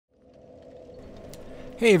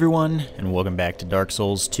Hey everyone, and welcome back to Dark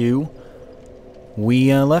Souls 2.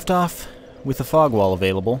 We left off with the fog wall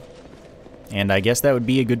available, and I guess that would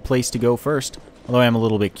be a good place to go first. Although I am a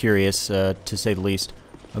little bit curious, to say the least,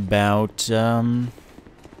 about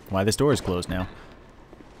why this door is closed now.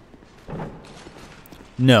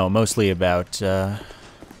 No, mostly about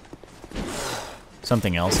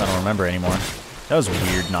something else. I don't remember anymore. That was a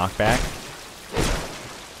weird knockback.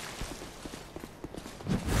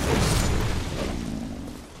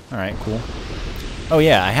 Alright, cool. Oh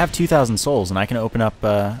yeah, I have 2,000 souls, and I can open up,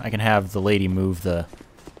 I can have the lady move the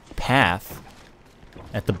path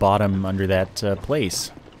at the bottom under that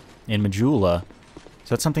place in Majula. So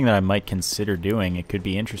that's something that I might consider doing. It could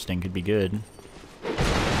be interesting, could be good.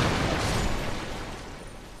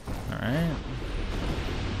 Alright.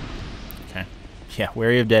 Okay. Yeah,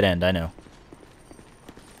 wary of dead end, I know.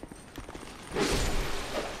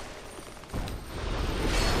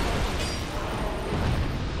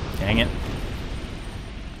 Dang it.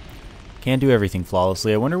 Can't do everything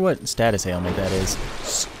flawlessly. I wonder what status ailment that is.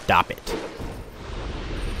 Stop it.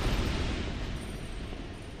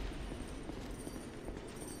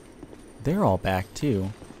 They're all back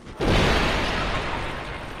too.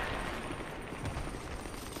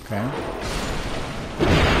 Okay.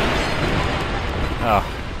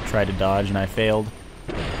 Oh, tried to dodge and I failed.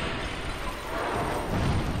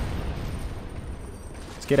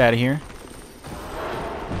 Let's get out of here.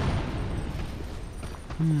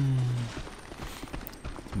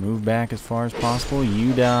 Move back as far as possible.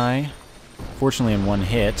 You die. Fortunately in one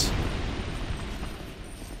hit.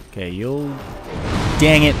 Okay, you'll...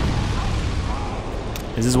 Dang it!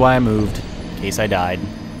 This is why I moved, in case I died.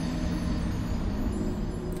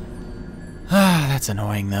 Ah, that's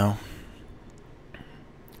annoying though.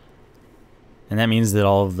 And that means that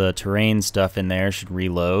all of the terrain stuff in there should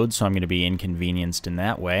reload, so I'm going to be inconvenienced in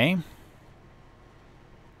that way.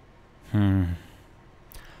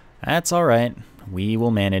 That's alright. We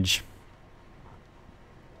will manage.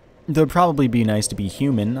 Though it'd probably be nice to be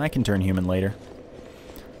human. I can turn human later.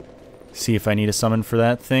 See if I need a summon for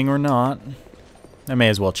that thing or not. I may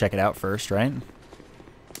as well check it out first, right?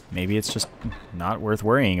 Maybe it's just not worth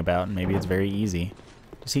worrying about. Maybe it's very easy.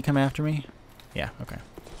 Does he come after me? Yeah, okay.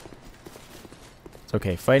 It's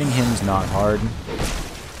okay. Fighting him's not hard.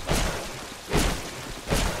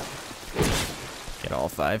 Get all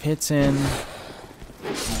 5 hits in.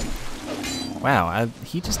 Wow,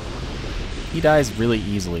 he dies really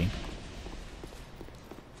easily.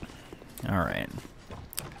 Alright.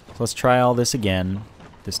 So let's try all this again.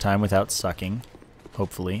 This time without sucking.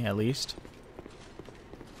 Hopefully, at least.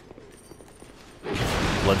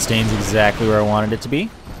 Bloodstain's exactly where I wanted it to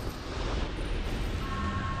be.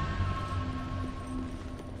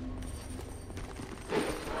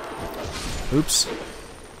 Oops.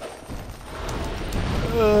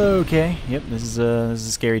 Okay, yep, this is a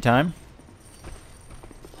scary time.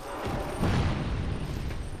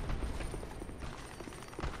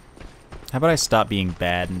 How about I stop being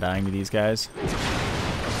bad and dying to these guys?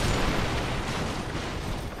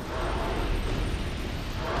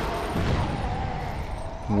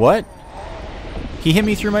 What? He hit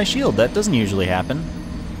me through my shield. That doesn't usually happen.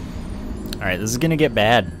 Alright, this is gonna get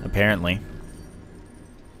bad, apparently.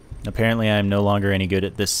 Apparently I'm no longer any good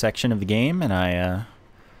at this section of the game, and I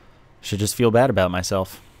should just feel bad about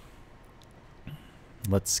myself.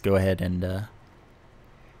 Let's go ahead and,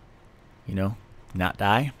 you know, not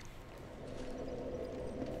die.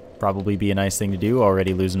 Probably be a nice thing to do,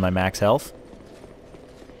 already losing my max health.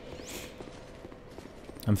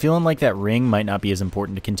 I'm feeling like that ring might not be as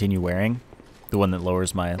important to continue wearing. The one that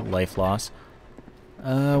lowers my life loss.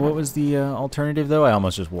 What was the alternative, though? I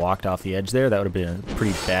almost just walked off the edge there. That would have been a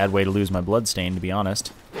pretty bad way to lose my bloodstain, to be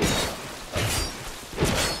honest.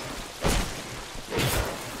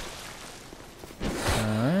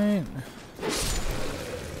 Alright.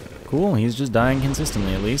 Cool, he's just dying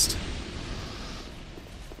consistently, at least.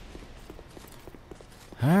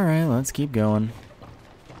 Alright, let's keep going.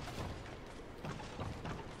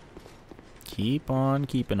 Keep on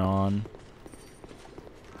keeping on.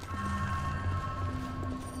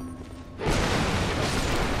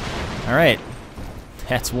 Alright,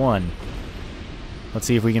 that's one. Let's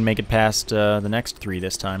see if we can make it past the next 3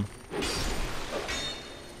 this time.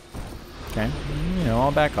 Okay, you know,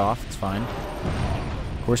 I'll back off, it's fine.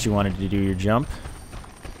 Of course you wanted to do your jump.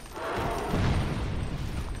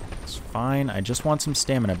 It's fine, I just want some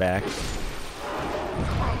stamina back.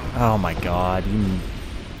 Oh my god, you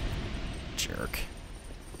jerk.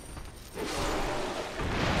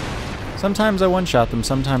 Sometimes I one-shot them,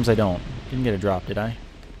 sometimes I don't. Didn't get a drop, did I?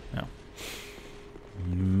 No.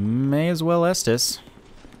 May as well Estus.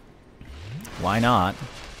 Why not?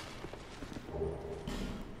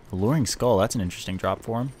 Alluring Skull, that's an interesting drop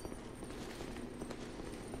for him.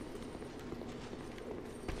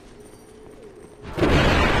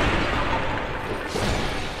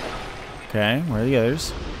 Okay, where are the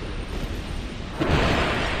others?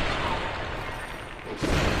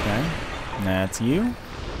 Okay, that's you.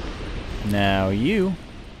 Now you,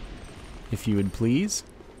 if you would please.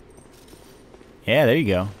 Yeah, there you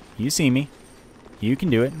go. You see me. You can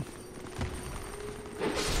do it.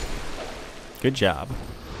 Good job.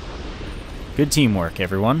 Good teamwork,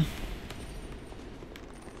 everyone.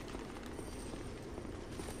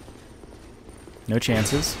 No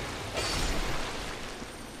chances.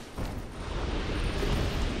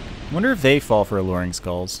 Wonder if they fall for Alluring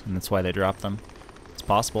Skulls, and that's why they drop them. It's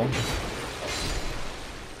possible.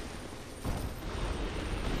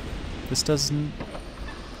 This doesn't...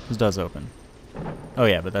 This does open. Oh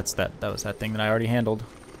yeah, but that's that was that thing that I already handled.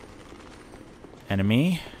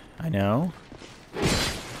 Enemy. I know.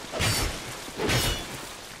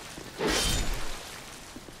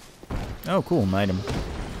 Oh, cool, an item.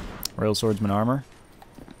 Royal Swordsman armor.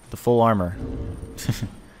 The full armor.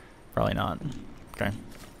 Probably not. Okay.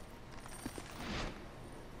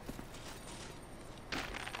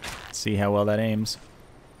 Let's see how well that aims.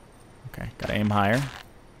 Okay, gotta aim higher.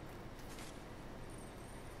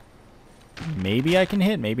 Maybe I can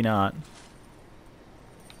hit, maybe not.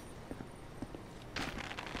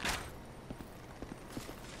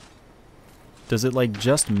 Does it, like,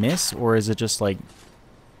 just miss, or is it just, like,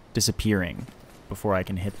 disappearing before I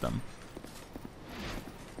can hit them?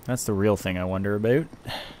 That's the real thing I wonder about.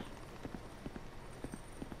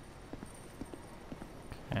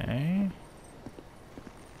 Okay.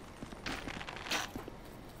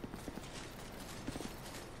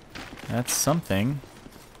 That's something.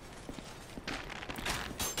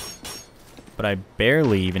 But I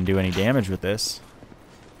barely even do any damage with this.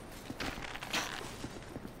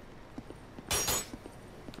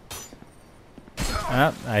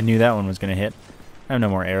 Ah, I knew that one was going to hit. I have no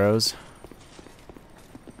more arrows.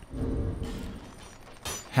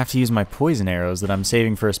 Have to use my poison arrows that I'm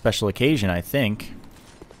saving for a special occasion, I think.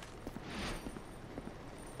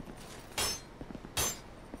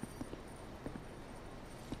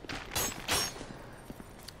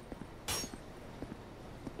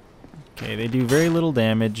 Okay, they do very little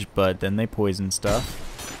damage, but then they poison stuff.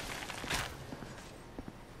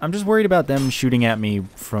 I'm just worried about them shooting at me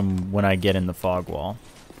from when I get in the fog wall.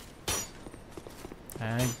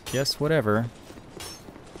 I guess whatever.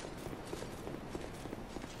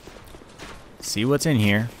 See what's in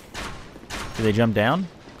here. Do they jump down?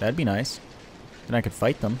 That'd be nice. Then I could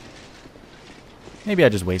fight them. Maybe I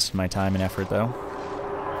just wasted my time and effort, though.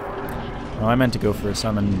 Well, I meant to go for a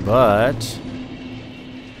summon, but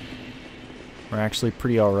we're actually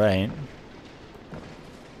pretty alright.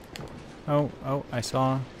 Oh, I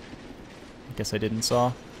saw. I guess I didn't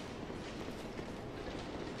saw.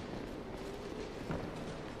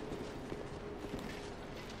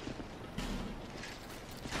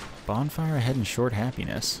 Bonfire ahead and short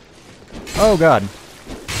happiness. Oh god.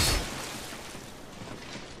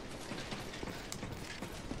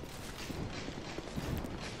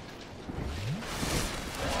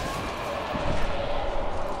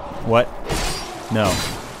 What? No.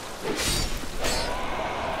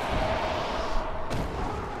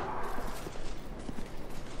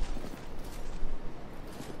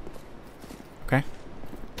 Okay.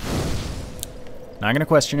 Not gonna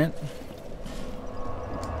question it.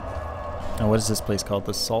 Now, what is this place called?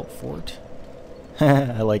 The Salt Fort?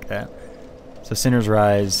 I like that. So, Sinner's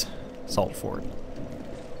Rise, Salt Fort.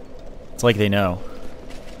 It's like they know.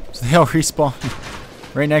 So they all respawn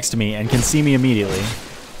right next to me and can see me immediately.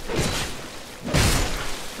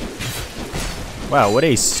 Wow, what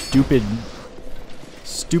a stupid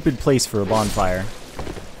place for a bonfire.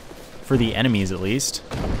 For the enemies, at least.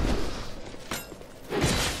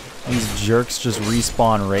 These jerks just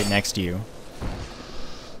respawn right next to you.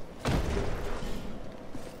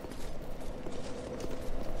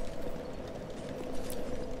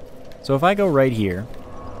 So if I go right here,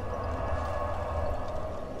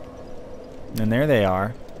 and there they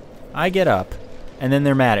are, I get up, and then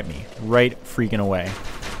they're mad at me, right freaking away.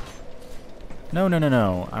 No, no, no,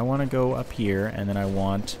 no. I want to go up here, and then I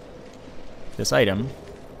want this item,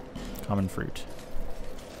 common fruit.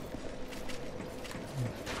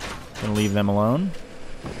 Gonna leave them alone.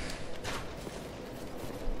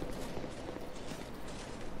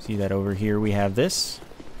 See that over here we have this.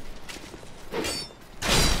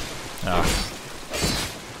 Ah,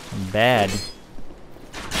 I'm bad.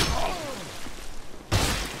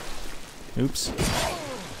 Oops.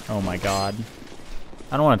 Oh my god.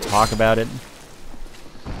 I don't want to talk about it.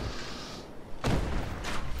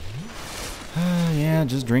 Yeah,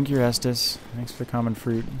 just drink your Estus. Thanks for the common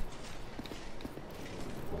fruit.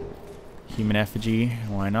 Human effigy,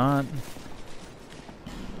 why not?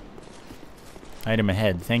 Item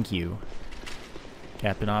ahead, thank you.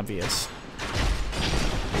 Captain Obvious.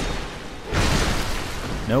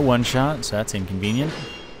 No one shot, so that's inconvenient.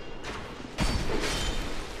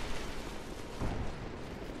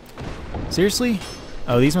 Seriously?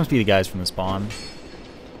 Oh, these must be the guys from the spawn.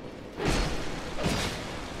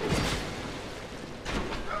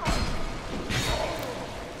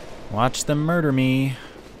 Watch them murder me.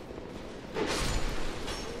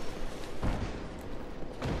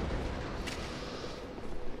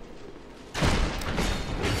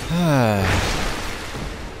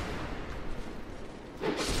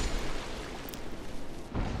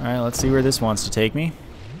 Alright, let's see where this wants to take me.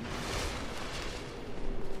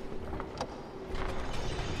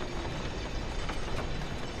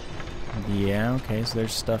 Yeah, okay, so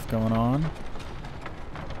there's stuff going on.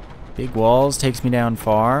 Big walls takes me down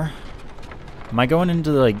far. Am I going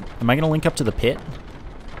into the, am I going to link up to the pit?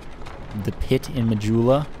 The pit in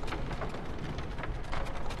Majula?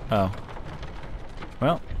 Oh.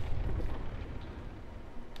 Well.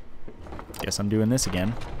 Guess I'm doing this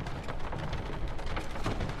again.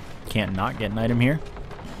 Can't not get an item here.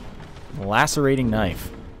 Lacerating knife.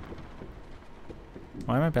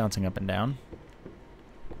 Why am I bouncing up and down?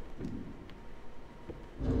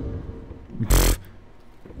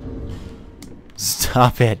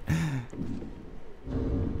 Stop it.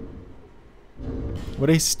 What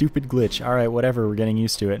a stupid glitch. Alright, whatever, we're getting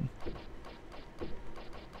used to it.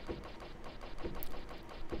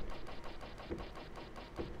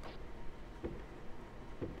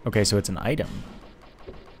 Okay, so it's an item.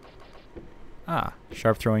 Ah,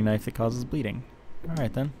 sharp throwing knife that causes bleeding.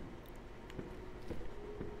 Alright then.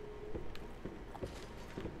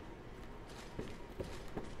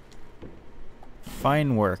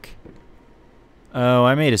 Fine work. Oh,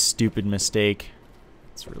 I made a stupid mistake.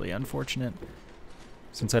 It's really unfortunate.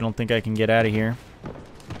 Since I don't think I can get out of here.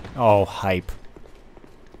 Oh, hype.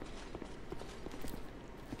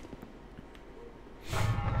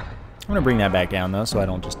 I'm gonna bring that back down though, so I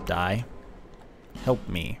don't just die. Help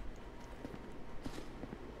me.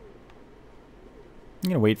 I'm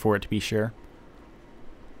gonna wait for it to be sure.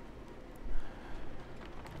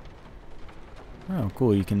 Oh,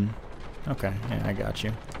 cool, you can... Okay, yeah, I got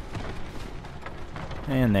you.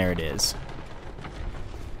 And there it is.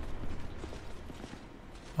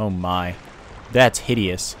 Oh my. That's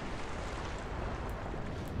hideous.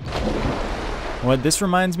 What this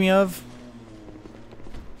reminds me of?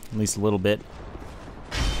 At least a little bit.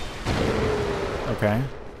 Okay.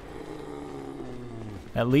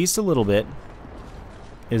 At least a little bit.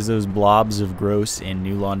 Is those blobs of gross in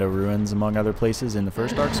New Londo Ruins, among other places in the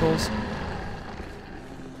first Dark Souls.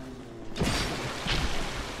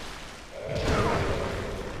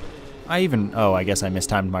 Oh, I guess I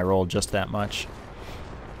mistimed my roll just that much.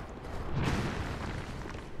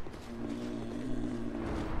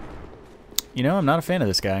 You know, I'm not a fan of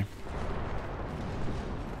this guy.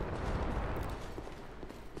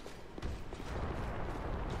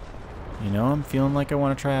 You know, I'm feeling like I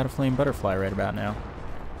want to try out a flame butterfly right about now.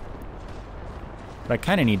 But I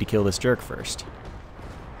kind of need to kill this jerk first.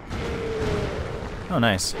 Oh,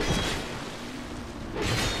 nice.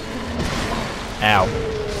 Ow.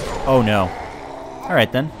 Oh, no.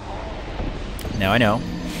 Alright, then. Now I know.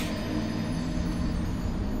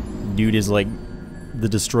 Dude is like the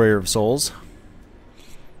destroyer of souls.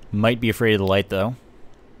 Might be afraid of the light, though.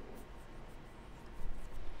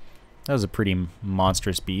 That was a pretty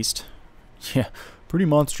monstrous beast. Yeah, pretty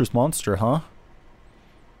monstrous monster, huh?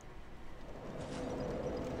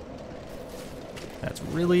 That's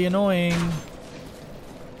really annoying.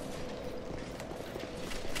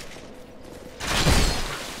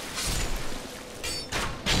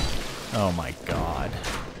 Oh my god.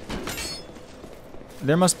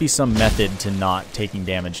 There must be some method to not taking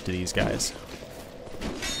damage to these guys.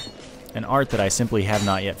 An art that I simply have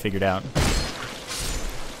not yet figured out.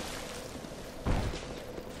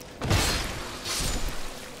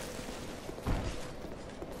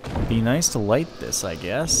 It'd be nice to light this, I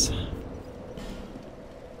guess.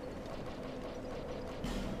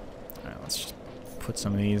 Alright, let's just put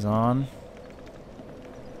some of these on.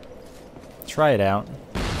 Try it out.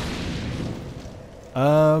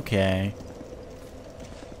 Okay.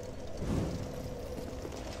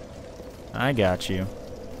 I got you.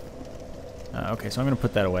 Okay, so I'm going to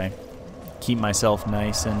put that away. Keep myself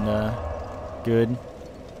nice and good.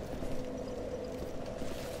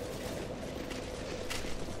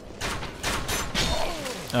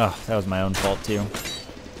 Oh, that was my own fault too.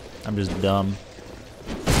 I'm just dumb.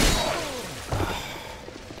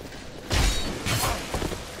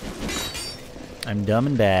 I'm dumb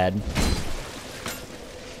and bad.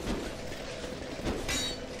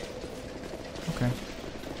 Okay.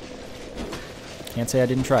 Can't say I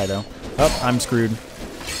didn't try, though. Oh, I'm screwed.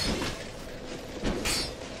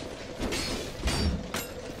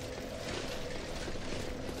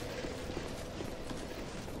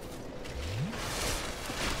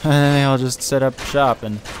 I'll just set up shop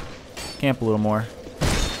and camp a little more.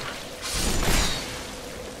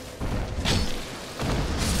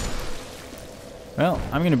 Well,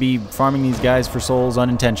 I'm going to be farming these guys for souls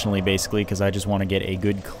unintentionally, basically, because I just want to get a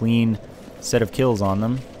good, clean set of kills on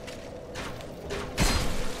them.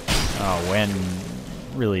 Oh, when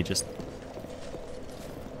really just...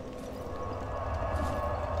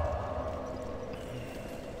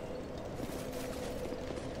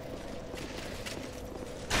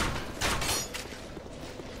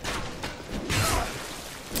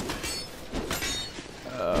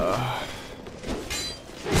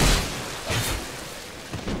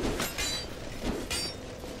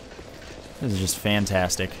 This is just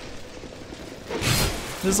fantastic.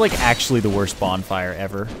 This is like actually the worst bonfire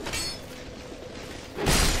ever.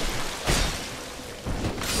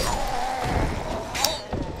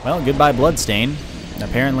 Well, goodbye Bloodstain.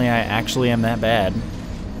 Apparently I actually am that bad.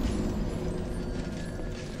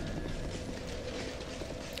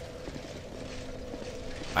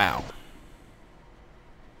 Wow.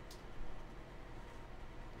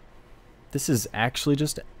 This is actually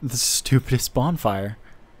just the stupidest bonfire.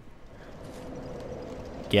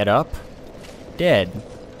 Get up. Dead.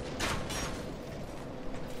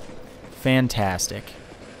 Fantastic.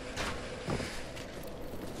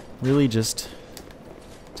 Really just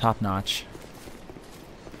top notch.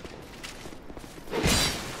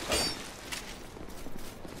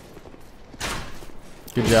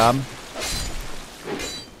 Good job.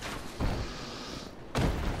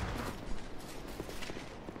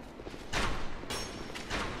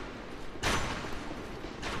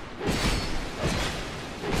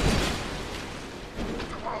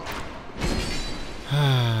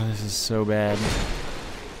 This is so bad.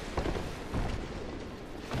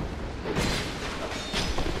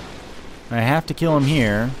 I have to kill him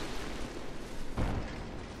here,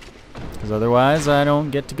 because otherwise I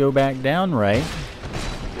don't get to go back down right.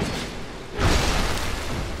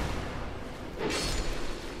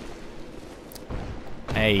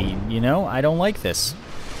 Hey, you know, I don't like this.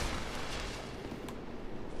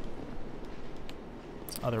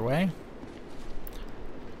 Other way.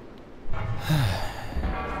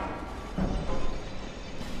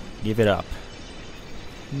 Give it up.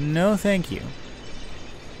 No, thank you.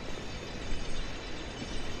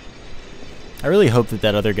 I really hope that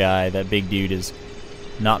that other guy, that big dude, is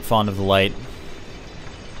not fond of the light.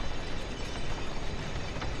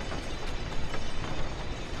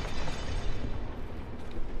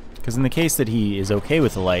 Because in the case that he is okay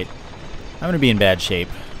with the light, I'm going to be in bad shape.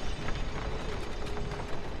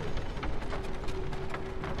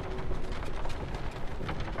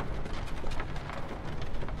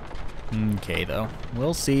 Okay, though.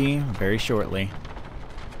 We'll see very shortly.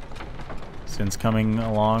 Since coming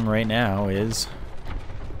along right now is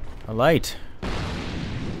a light.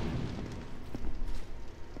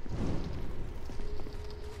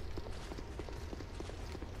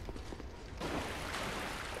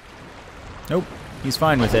 Nope, he's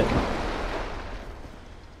fine with it.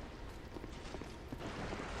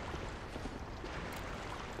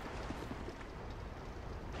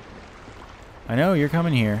 I know, you're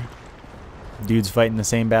coming here. Dude's fighting the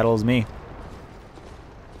same battle as me.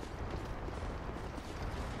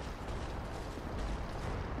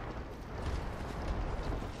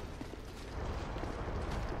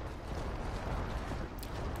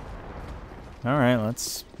 Alright,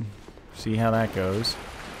 let's see how that goes.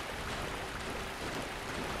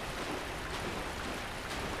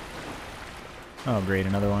 Oh, great,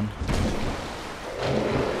 another one.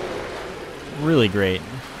 Really great.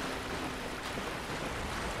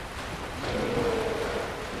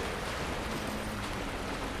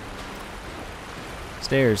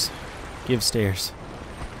 Stairs. Give stairs.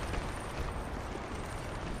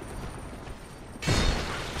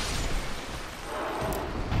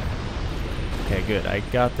 Okay, good. I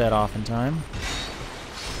got that off in time.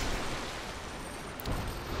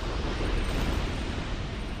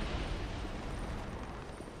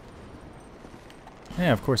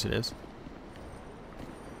 Yeah, of course it is.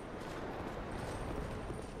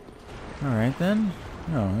 Alright then.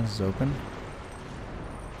 Oh, this is open.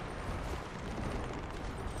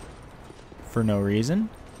 For no reason.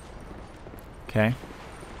 Okay.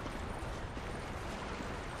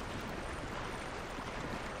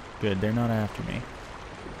 Good, they're not after me.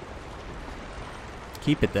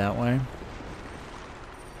 Keep it that way.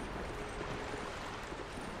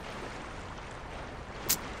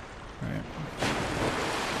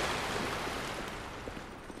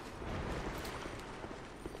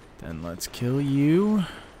 And let's kill you.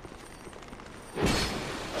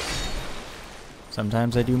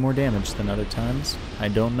 Sometimes I do more damage than other times. I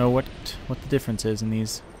don't know what the difference is in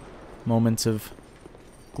these moments of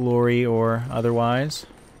glory or otherwise.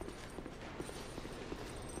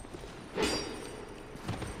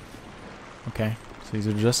 Okay, so these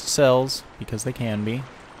are just cells, because they can be.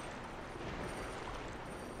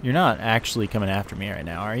 You're not actually coming after me right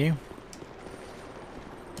now, are you?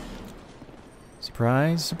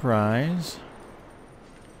 Surprise, surprise.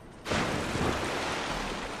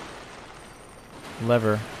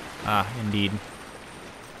 Lever. Ah, indeed.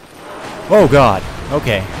 Oh god!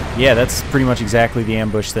 Okay. Yeah, that's pretty much exactly the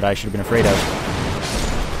ambush that I should have been afraid of.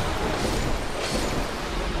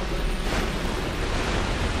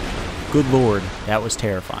 Good lord, that was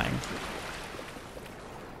terrifying.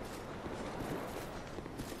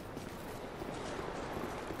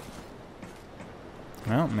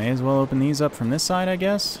 Well, may as well open these up from this side, I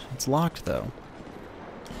guess. It's locked, though.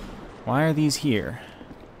 Why are these here?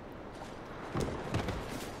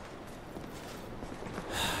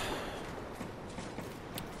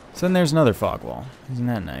 So then there's another fog wall. Isn't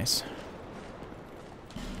that nice?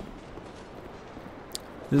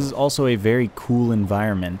 This is also a very cool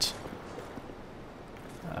environment.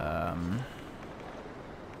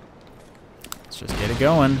 Let's just get it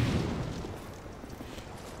going.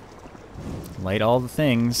 Light all the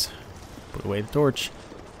things. Put away the torch.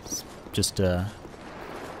 It's just, okay,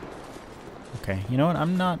 you know what?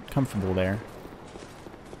 I'm not comfortable there.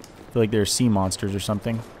 I feel like there are sea monsters or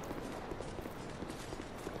something.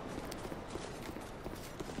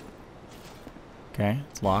 Okay,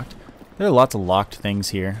 it's locked. There are lots of locked things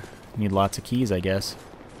here. Need lots of keys, I guess.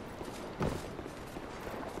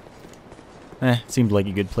 Seemed like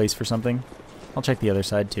a good place for something. I'll check the other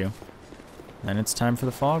side, too. Then it's time for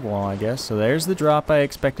the fog wall, I guess. So there's the drop I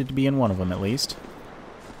expected to be in one of them, at least.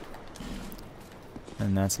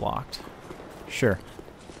 And that's locked. Sure.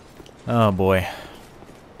 Oh, boy.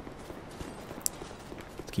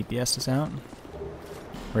 Let's keep the Estus out.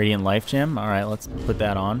 Radiant Life Gem. Alright, let's put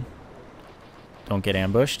that on. Don't get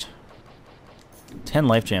ambushed. 10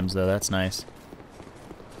 life gems, though. That's nice.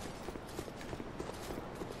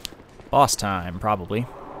 Boss time, probably.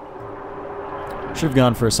 Should have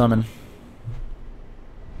gone for a summon.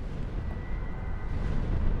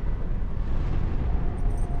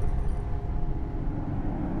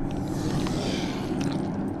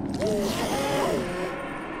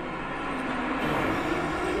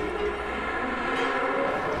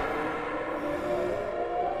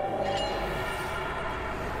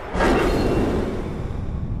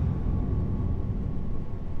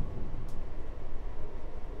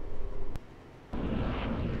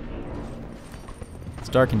 It's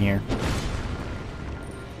dark in here.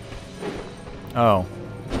 Oh.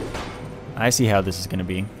 I see how this is going to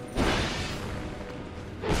be.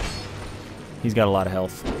 He's got a lot of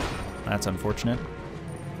health. That's unfortunate.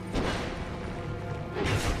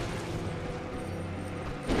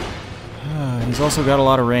 He's also got a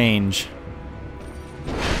lot of range.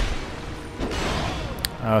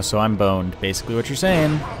 Oh, so I'm boned. Basically what you're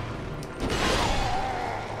saying.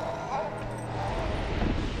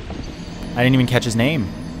 I didn't even catch his name.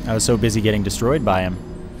 I was so busy getting destroyed by him.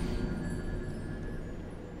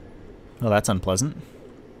 Well, that's unpleasant.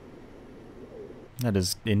 That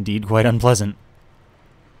is indeed quite unpleasant.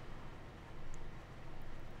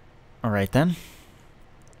 Alright then.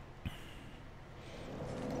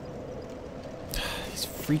 These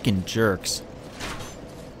freaking jerks.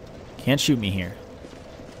 Can't shoot me here.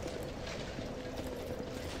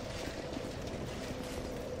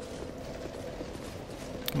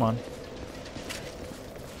 Come on.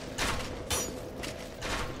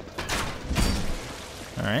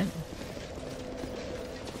 Alright.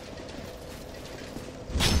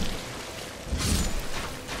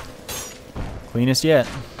 Cleanest yet.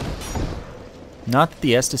 Not that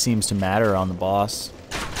the Estus seems to matter on the boss.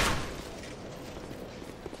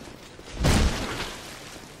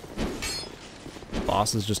 The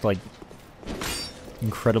boss is just like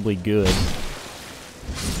incredibly good.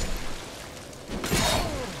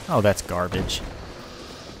 Oh, that's garbage.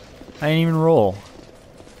 I didn't even roll.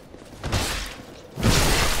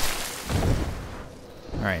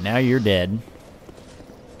 Alright, now you're dead.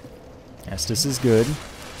 Estus is good.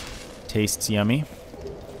 Tastes yummy.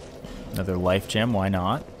 Another life gem, why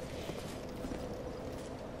not?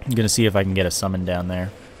 I'm gonna see if I can get a summon down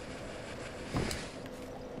there.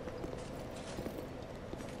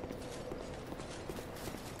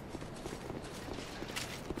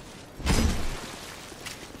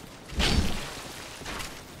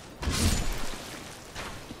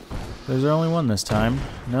 There's only one this time.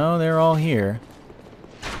 No, they're all here.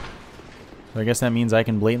 So I guess that means I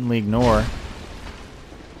can blatantly ignore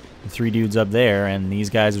the 3 dudes up there, and these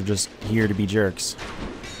guys are just here to be jerks.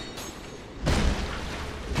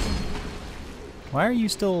 Why are you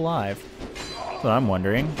still alive? That's what I'm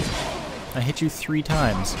wondering. I hit you 3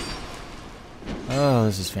 times. Oh,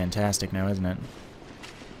 this is fantastic now, isn't it?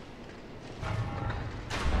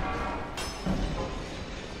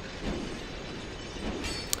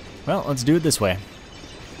 Well, let's do it this way.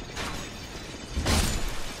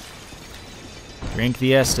 Drink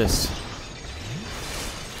the Estus.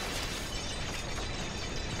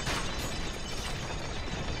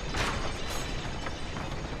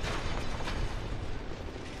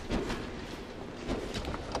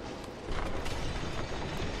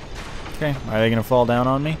 Okay, are they gonna fall down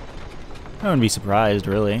on me? I wouldn't be surprised,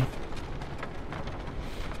 really.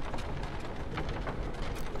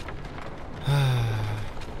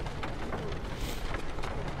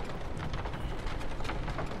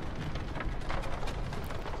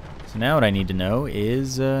 So now what I need to know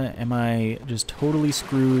is, am I just totally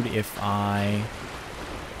screwed if I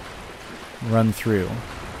run through?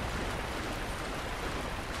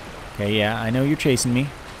 Okay, yeah, I know you're chasing me.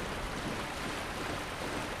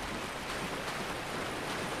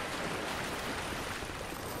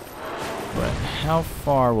 But how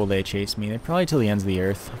far will they chase me? They're probably till the ends of the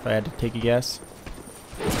earth, if I had to take a guess.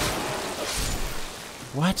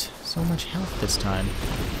 What? So much health this time.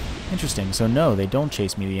 Interesting. So no, they don't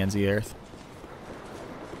chase me to the ends of the earth.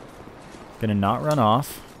 Gonna not run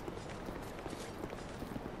off.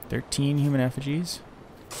 13 human effigies.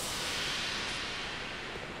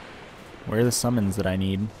 Where are the summons that I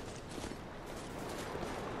need?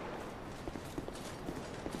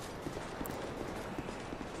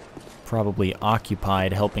 Probably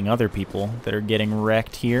occupied helping other people that are getting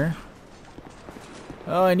wrecked here.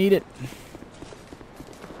 Oh, I need it.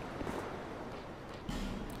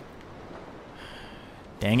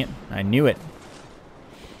 Dang it, I knew it.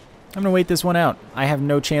 I'm gonna wait this one out. I have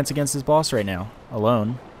no chance against this boss right now,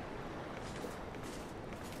 alone.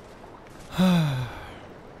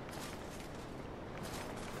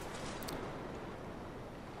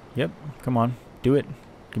 Yep, come on, do it.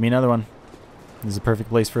 Give me another one. This is a perfect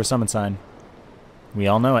place for a summon sign. We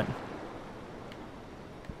all know it.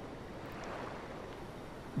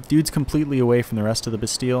 Dude's completely away from the rest of the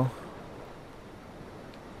Bastille.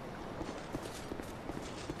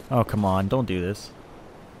 Oh, come on, don't do this.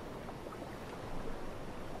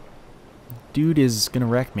 Dude is gonna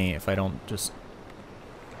wreck me if I don't just...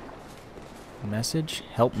 Message?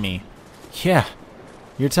 Help me. Yeah,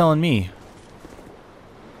 you're telling me.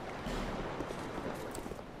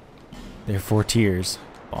 Therefore, tears.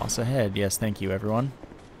 Boss ahead. Yes, thank you, everyone.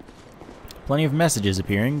 Plenty of messages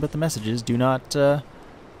appearing, but the messages do not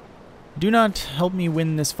help me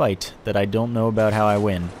win this fight that I don't know about how I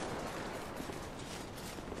win.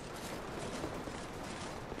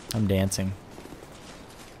 I'm dancing.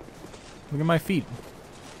 Look at my feet.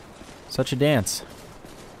 Such a dance.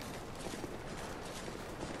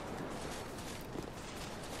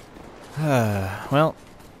 Well,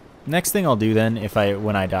 next thing I'll do then,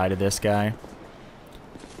 when I die to this guy,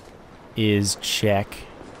 is check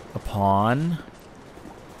upon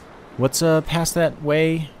what's past that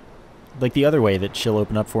way, like the other way that she'll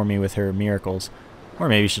open up for me with her miracles, or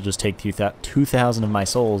maybe she'll just take 2,000 of my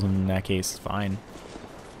souls, and in that case, fine.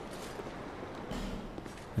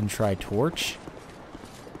 And try torch.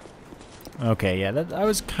 Okay, yeah, I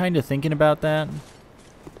was kind of thinking about that.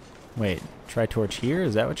 Wait, try torch here?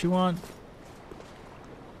 Is that what you want?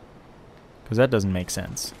 Because that doesn't make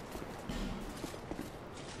sense.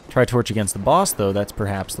 Try torch against the boss, though, that's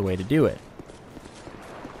perhaps the way to do it.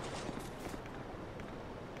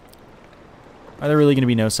 Are there really going to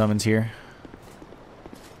be no summons here?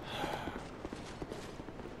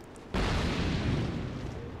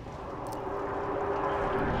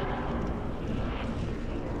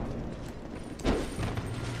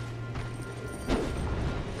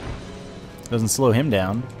 Doesn't slow him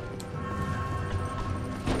down.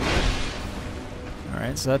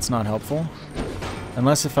 Alright, so that's not helpful.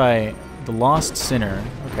 Unless if the Lost Sinner,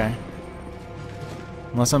 okay.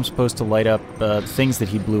 Unless I'm supposed to light up things that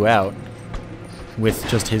he blew out with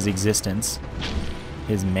just his existence.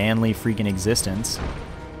 His manly freaking existence.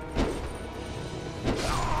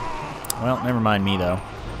 Well, never mind me, though.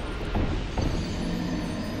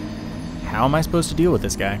 How am I supposed to deal with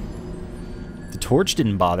this guy? The torch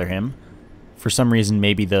didn't bother him. For some reason,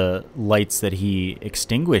 maybe the lights that he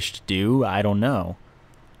extinguished do. I don't know.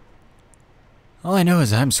 All I know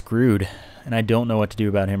is I'm screwed, and I don't know what to do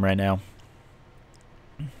about him right now.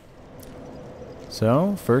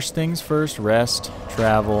 So, first things first, rest,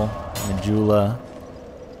 travel, Majula.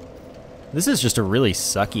 This is just a really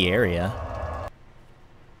sucky area.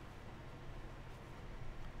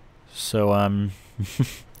 So,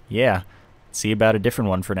 yeah. See about a different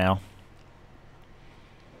one for now.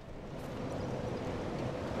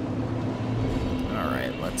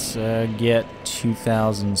 Alright, let's get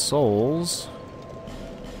 2,000 souls.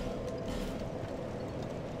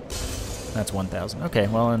 That's 1,000. Okay,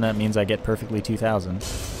 well, and that means I get perfectly 2,000.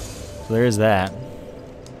 So there is that.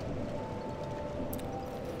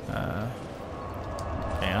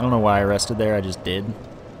 Okay, I don't know why I rested there, I just did.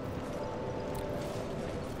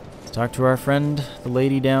 Let's talk to our friend, the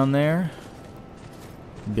lady down there.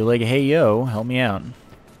 Be like, hey, yo, help me out.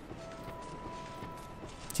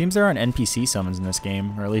 Seems there aren't NPC summons in this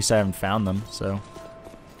game, or at least I haven't found them, so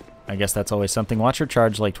I guess that's always something. Watch her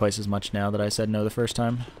charge like twice as much now that I said no the first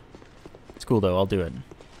time. It's cool, though. I'll do it.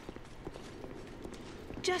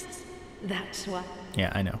 Just that's what.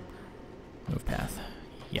 Yeah, I know. Move path.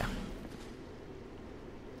 Yeah.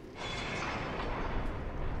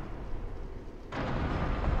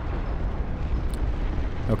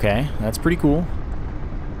 Okay, that's pretty cool.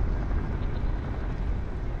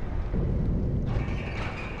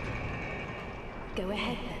 Go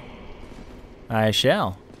ahead then. I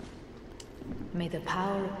shall. May the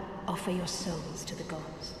power offer your souls to the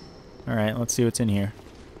gods. Alright, let's see what's in here.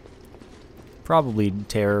 Probably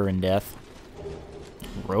terror and death.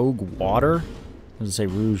 Rogue water? Does it say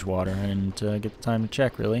rouge water? I didn't get the time to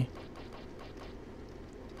check, really.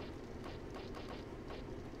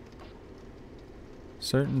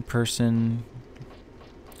 Certain person...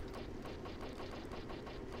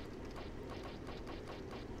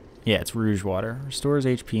 Yeah, it's rouge water. Restores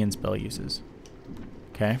HP and spell uses.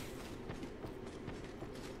 Okay.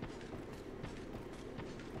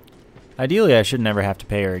 Ideally, I should never have to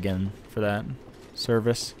pay her again for that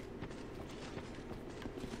service.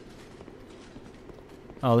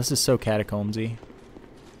 Oh, this is so catacombsy.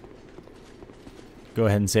 Go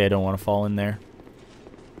ahead and say I don't want to fall in there.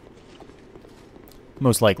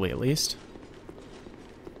 Most likely, at least.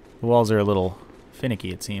 The walls are a little finicky,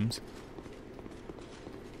 it seems.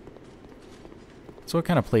 So what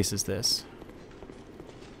kind of place is this?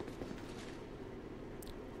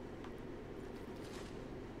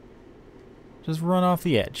 Just run off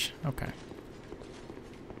the edge. Okay.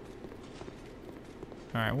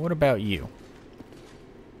 Alright, what about you?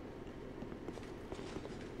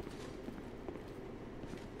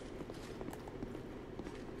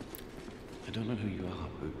 I don't know who you are,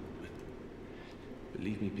 but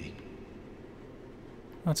leave me be.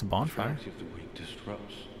 That's a bonfire. The of the weak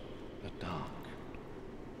disrupts the dark.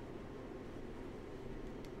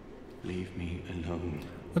 Leave me alone.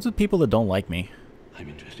 What's with people that don't like me? I'm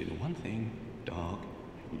interested in one thing, dark.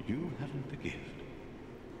 You haven't the gift.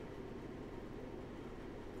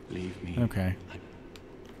 Leave me. Okay.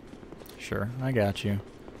 Sure, I got you.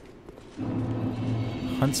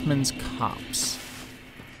 Huntsman's Copse.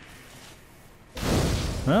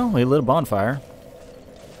 Well, we lit a bonfire.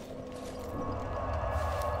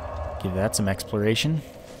 Give that some exploration.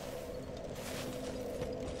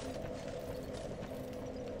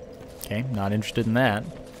 Okay, not interested in that.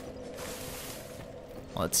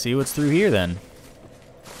 Let's see what's through here then.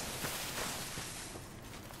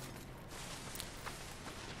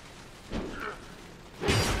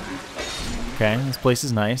 Okay, this place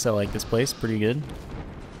is nice. I like this place. Pretty good.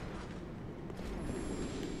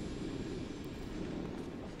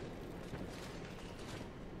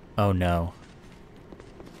 Oh no.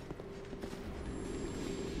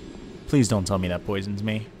 Please don't tell me that poisons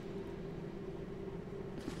me.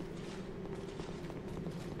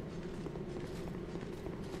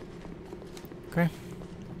 Okay.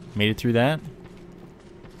 Made it through that.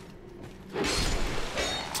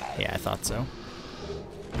 Yeah, I thought so.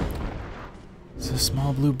 It's a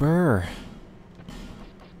small blue burr.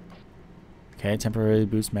 Okay, temporarily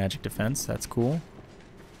boost magic defense. That's cool.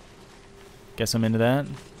 Guess I'm into that.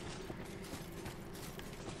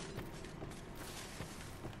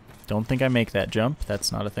 Don't think I make that jump.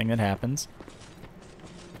 That's not a thing that happens.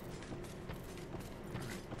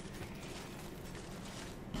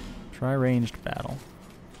 Try ranged battle.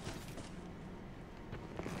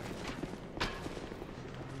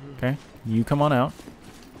 Okay, you come on out.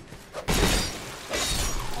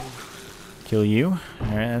 Kill you.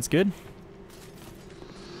 Alright, that's good.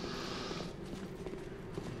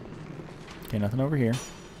 Okay, nothing over here.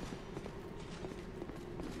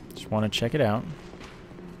 Just want to check it out.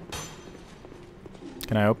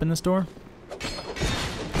 Can I open this door?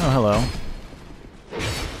 Oh, hello.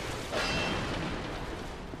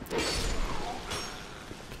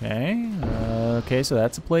 Okay. Okay, so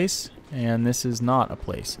that's a place, and this is not a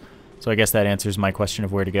place. So I guess that answers my question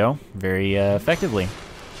of where to go very effectively.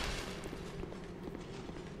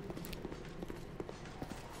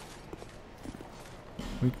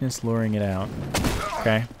 Weakness, luring it out.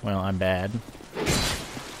 Okay, well, I'm bad.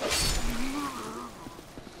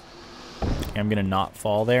 Okay, I'm gonna not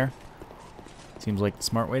fall there. Seems like the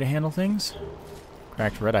smart way to handle things.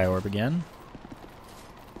 Cracked red eye orb again.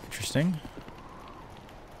 Interesting.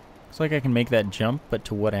 Looks like I can make that jump, but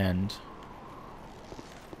to what end?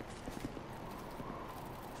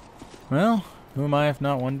 Well, who am I if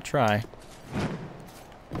not one to try?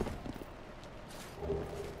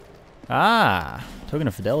 Ah! Token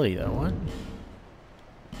of fidelity, though.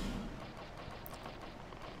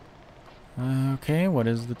 What? Okay, what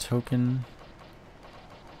is the token?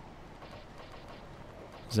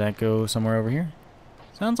 Does that go somewhere over here?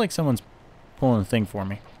 Sounds like someone's pulling a thing for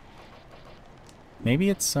me. Maybe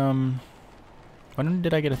it's, when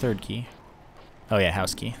did I get a third key? Oh yeah,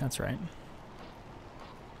 house key. That's right.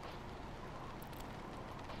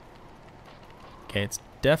 Okay, it's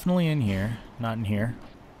definitely in here. Not in here.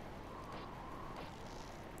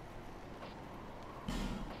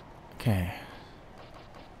 Okay.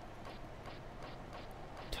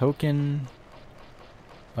 Token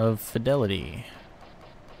of fidelity.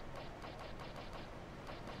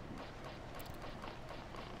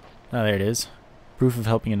 Oh, there it is. Proof of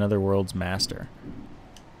helping another world's master.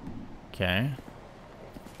 Okay.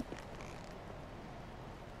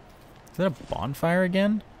 Is that a bonfire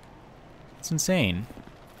again? It's insane.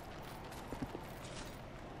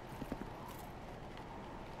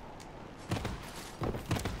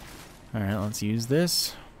 Alright, let's use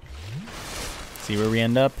this. See where we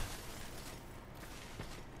end up.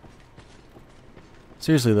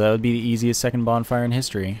 Seriously, that would be the easiest second bonfire in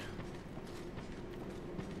history.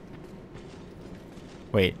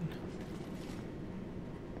 Wait.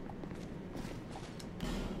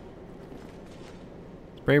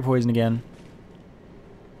 Spray poison again.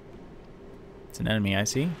 It's an enemy, I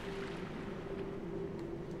see.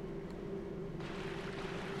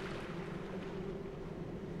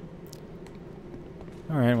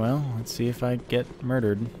 Alright, well, let's see if I get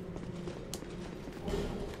murdered.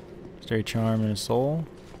 Stray charm and a soul.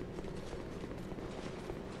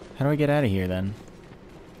 How do I get out of here then?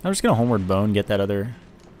 I'm just gonna homeward bone, get that other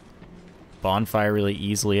bonfire really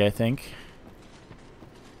easily, I think.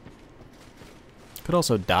 Could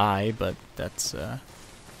also die, but that's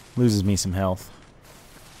loses me some health.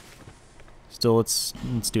 Still, let's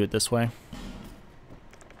do it this way.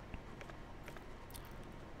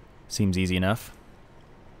 Seems easy enough.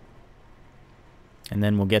 And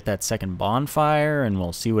then we'll get that second bonfire, and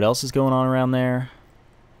we'll see what else is going on around there.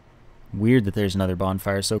 Weird that there's another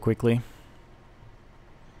bonfire so quickly.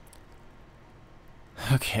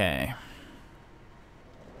 Okay.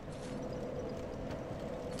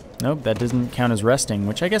 Nope, that doesn't count as resting,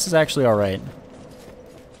 which I guess is actually alright.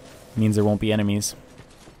 Means there won't be enemies.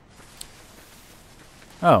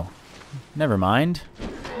 Oh, never mind.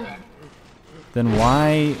 Then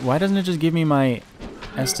why doesn't it just give me my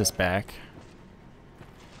Estus back?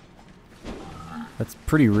 That's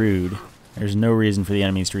pretty rude. There's no reason for the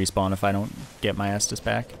enemies to respawn if I don't get my Estus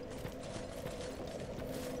back.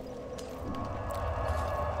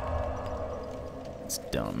 It's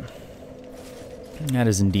dumb. That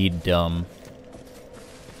is indeed dumb.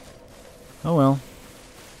 Oh well.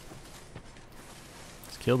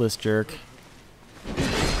 Let's kill this jerk.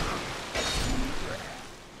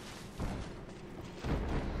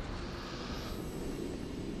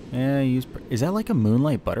 Yeah, is that like a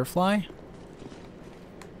moonlight butterfly?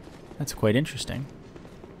 That's quite interesting.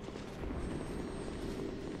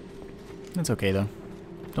 That's okay though.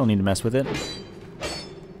 Don't need to mess with it.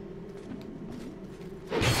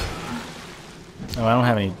 Oh, I don't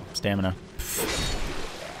have any stamina.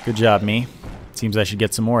 Good job, me. Seems I should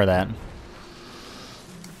get some more of that.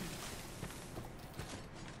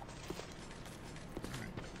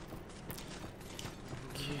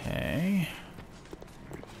 Okay.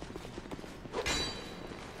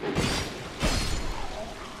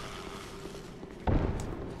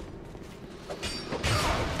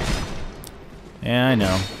 Yeah, I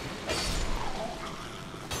know.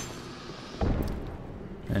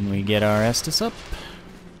 And we get our Estus up.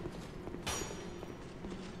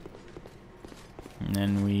 And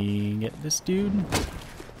then we get this dude.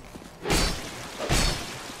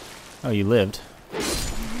 Oh, you lived.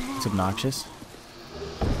 It's obnoxious.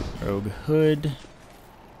 Rogue hood.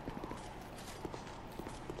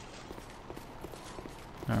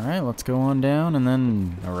 Alright, let's go on down and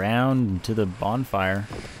then around to the bonfire.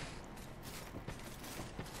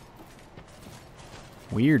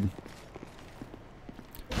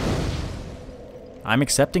 I'm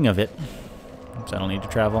accepting of it. Oops, I don't need to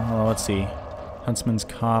travel. Well, let's see. Huntsman's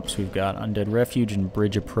Copse, we've got Undead Refuge and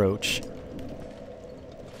Bridge Approach.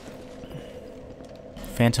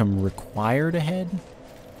 Phantom required ahead?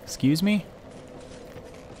 Excuse me?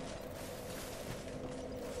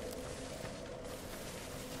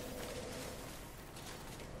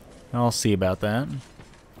 I'll see about that.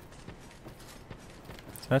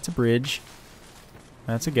 So that's a bridge.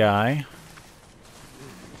 That's a guy.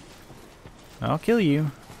 I'll kill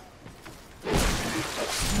you.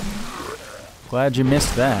 Glad you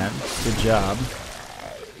missed that. Good job.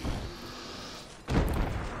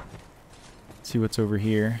 Let's see what's over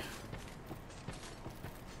here.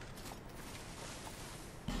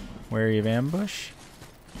 Wary of ambush.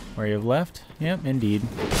 Wary of left. Yep, indeed.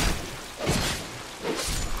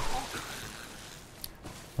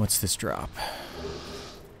 What's this drop?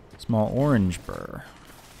 Small orange burr.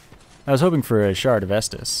 I was hoping for a shard of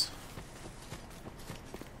Estus.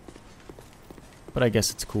 But I guess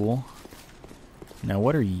it's cool. Now,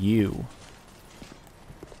 what are you?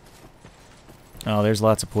 Oh, there's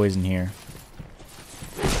lots of poison here.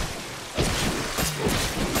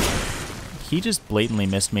 He just blatantly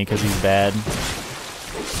missed me because he's bad.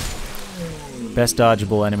 Best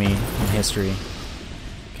dodgeable enemy in history.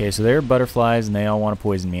 Okay, so they're butterflies and they all want to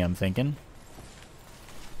poison me, I'm thinking.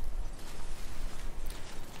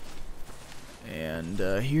 And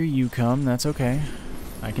here you come. That's okay.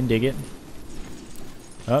 I can dig it.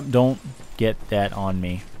 Oh, don't get that on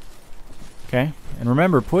me. Okay, and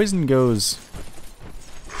remember, poison goes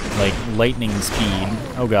like lightning speed.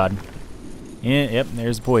 Oh god. Yeah, yep,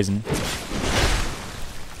 there's the poison. I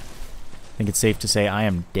think it's safe to say I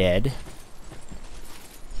am dead.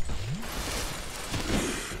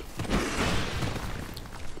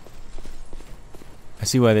 I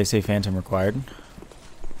see why they say phantom required.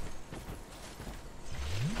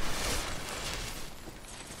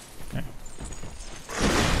 Okay.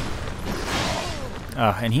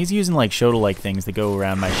 And he's using like Shoto-like things that go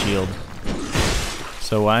around my shield.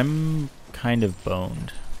 So I'm kind of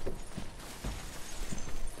boned.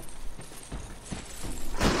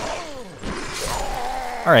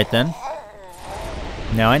 Alright then.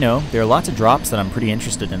 Now I know, there are lots of drops that I'm pretty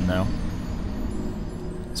interested in though.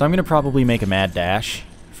 So I'm going to probably make a mad dash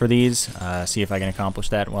for these, see if I can accomplish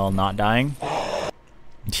that while not dying.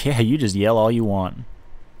 Yeah, you just yell all you want.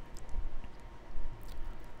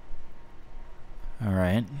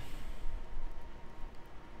 Alright.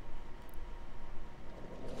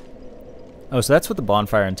 Oh, so that's what the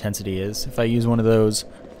bonfire intensity is. If I use one of those,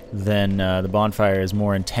 then the bonfire is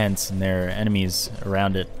more intense and their enemies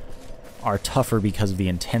around it are tougher because of the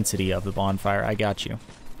intensity of the bonfire. I got you.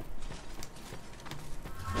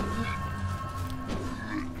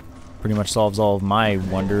 Pretty much solves all of my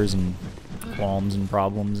wonders and qualms and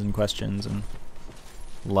problems and questions and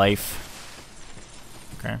life.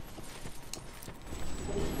 Okay.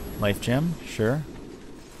 Life gem, sure.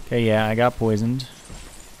 Okay, yeah, I got poisoned.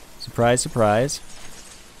 Surprise, surprise.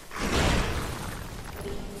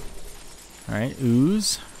 Alright,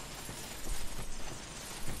 ooze.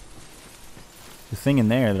 The thing in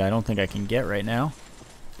there that I don't think I can get right now.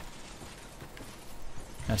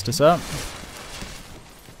 Messed us up.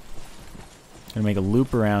 Gonna make a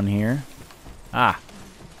loop around here. Ah!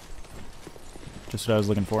 Just what I was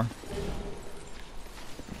looking for.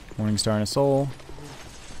 Morning Star and a soul.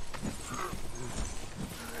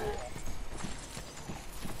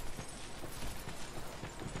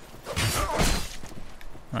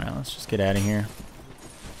 Alright, let's just get out of here.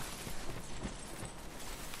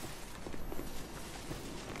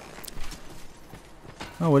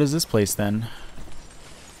 Oh, what is this place then?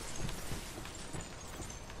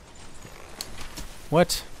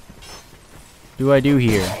 What do I do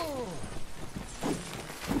here?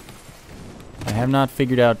 I have not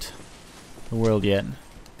figured out the world yet.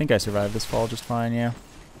 I think I survived this fall just fine, yeah.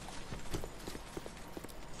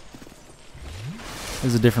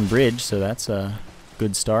 There's a different bridge, so that's a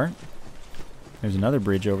good start. There's another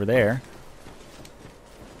bridge over there.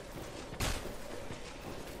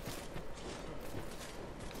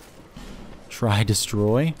 Try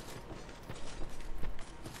destroy.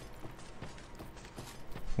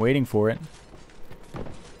 Waiting for it.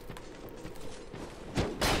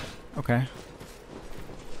 Okay.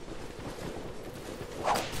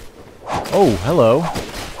 Oh, hello.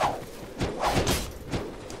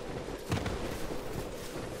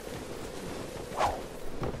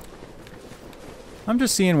 I'm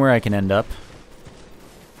just seeing where I can end up.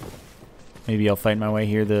 Maybe I'll fight my way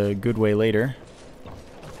here the good way later.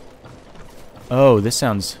 Oh, this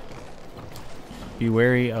sounds... Be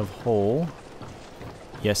wary of hole.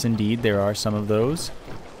 Yes, indeed, there are some of those.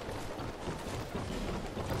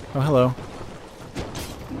 Oh, hello.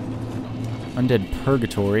 Undead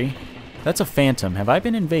Purgatory. That's a phantom. Have I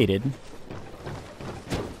been invaded?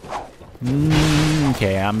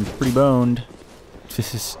 Okay, I'm pretty boned.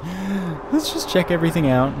 Let's just check everything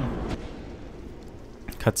out.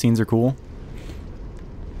 Cutscenes are cool.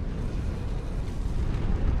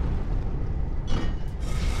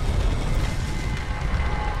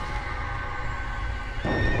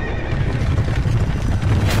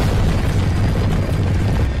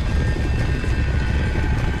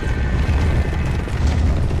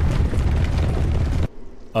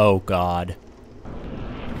 Oh, God.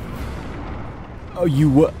 Oh, you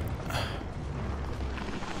what?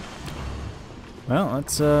 Well,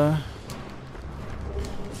 let's, well,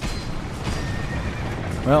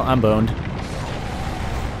 I'm boned.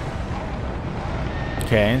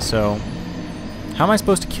 Okay, so... how am I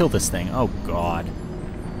supposed to kill this thing? Oh, God.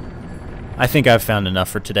 I think I've found enough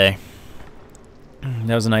for today.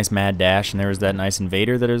 That was a nice mad dash, and there was that nice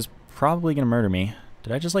invader that is probably going to murder me.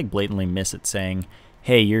 Did I just, like, blatantly miss it saying,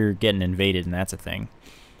 hey, you're getting invaded, and that's a thing?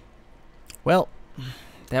 Well,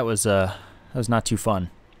 that was not too fun.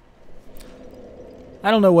 I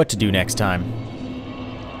don't know what to do next time,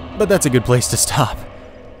 but that's a good place to stop.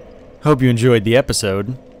 Hope you enjoyed the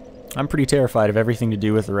episode. I'm pretty terrified of everything to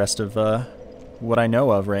do with the rest of what I know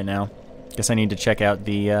of right now. Guess I need to check out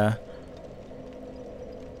the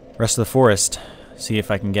rest of the forest, see if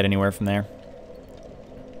I can get anywhere from there.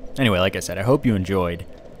 Anyway, like I said, I hope you enjoyed.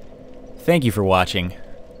 Thank you for watching,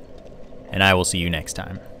 and I will see you next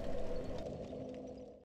time.